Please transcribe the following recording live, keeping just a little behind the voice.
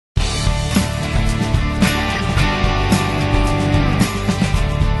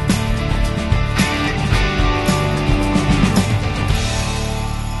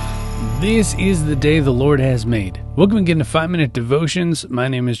This is the day the Lord has made. Welcome again to 5-Minute Devotions. My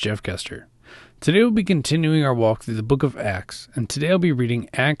name is Jeff Kester. Today we'll be continuing our walk through the book of Acts, and today I'll be reading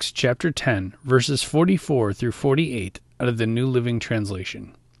Acts chapter 10, verses 44 through 48 out of the New Living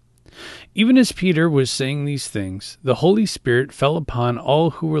Translation. Even as Peter was saying these things, the Holy Spirit fell upon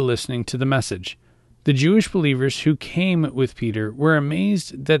all who were listening to the message. The Jewish believers who came with Peter were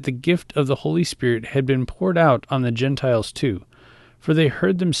amazed that the gift of the Holy Spirit had been poured out on the Gentiles too, for they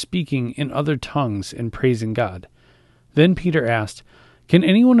heard them speaking in other tongues and praising God. Then Peter asked, "Can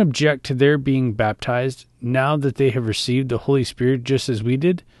anyone object to their being baptized now that they have received the Holy Spirit just as we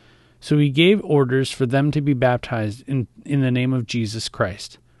did?" So he gave orders for them to be baptized in the name of Jesus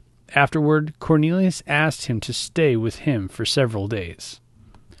Christ. Afterward, Cornelius asked him to stay with him for several days.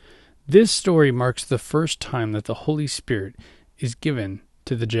 This story marks the first time that the Holy Spirit is given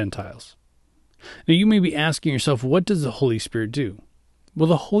to the Gentiles. Now you may be asking yourself, what does the Holy Spirit do? Well,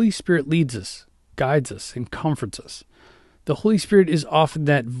 the Holy Spirit leads us, guides us, and comforts us. The Holy Spirit is often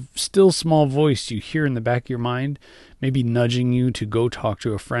that still small voice you hear in the back of your mind, maybe nudging you to go talk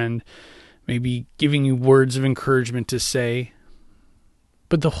to a friend, maybe giving you words of encouragement to say.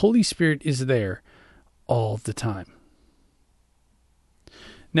 But the Holy Spirit is there all the time.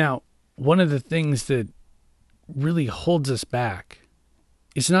 Now, one of the things that really holds us back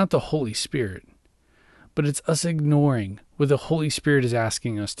is not the Holy Spirit, but it's us ignoring what the Holy Spirit is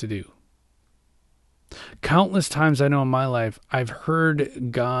asking us to do. Countless times I know in my life, I've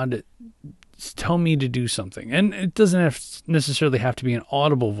heard God tell me to do something. And it doesn't necessarily have to be an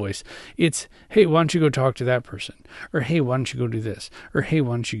audible voice. It's, hey, why don't you go talk to that person? Or, hey, why don't you go do this? Or, hey,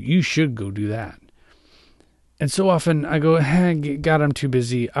 why don't you should go do that. And so often I go, hey, God, I'm too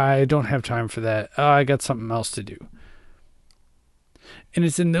busy. I don't have time for that. I got something else to do. And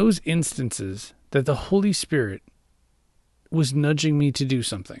it's in those instances that the Holy Spirit was nudging me to do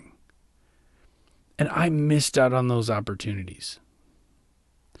something. And I missed out on those opportunities.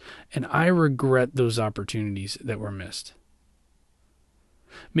 And I regret those opportunities that were missed.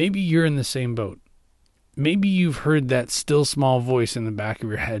 Maybe you're in the same boat. Maybe you've heard that still small voice in the back of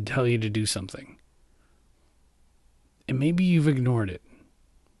your head tell you to do something. And maybe you've ignored it.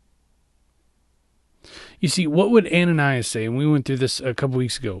 You see, what would Ananias say? And we went through this a couple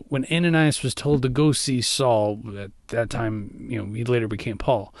weeks ago. When Ananias was told to go see Saul, at that time, he later became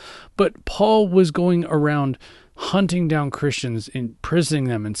Paul. But Paul was going around hunting down Christians, imprisoning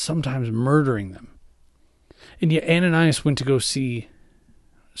them, and sometimes murdering them. And yet Ananias went to go see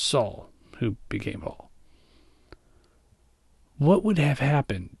Saul, who became Paul. What would have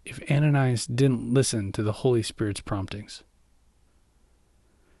happened if Ananias didn't listen to the Holy Spirit's promptings?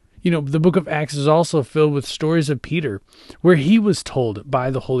 The book of Acts is also filled with stories of Peter, where he was told by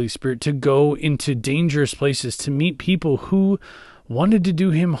the Holy Spirit to go into dangerous places to meet people who wanted to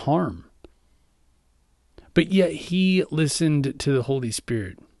do him harm. But yet he listened to the Holy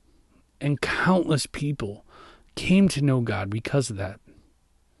Spirit, and countless people came to know God because of that.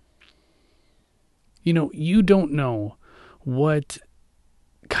 You don't know what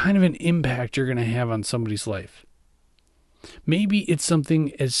kind of an impact you're going to have on somebody's life. Maybe it's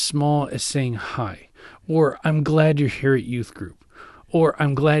something as small as saying hi, or I'm glad you're here at youth group, or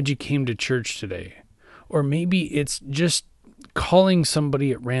I'm glad you came to church today. Or maybe it's just calling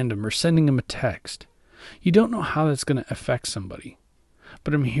somebody at random or sending them a text. You don't know how that's going to affect somebody.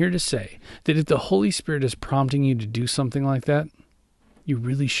 But I'm here to say that if the Holy Spirit is prompting you to do something like that, you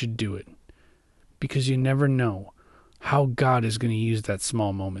really should do it. Because you never know how God is going to use that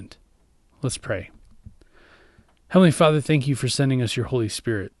small moment. Let's pray. Heavenly Father, thank you for sending us your Holy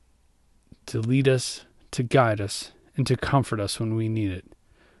Spirit to lead us, to guide us, and to comfort us when we need it.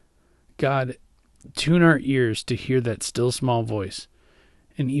 God, tune our ears to hear that still small voice,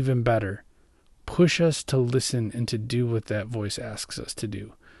 and even better, push us to listen and to do what that voice asks us to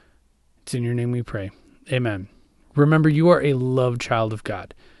do. It's in your name we pray. Amen. Remember, you are a loved child of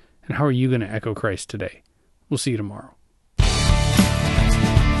God. And how are you going to echo Christ today? We'll see you tomorrow.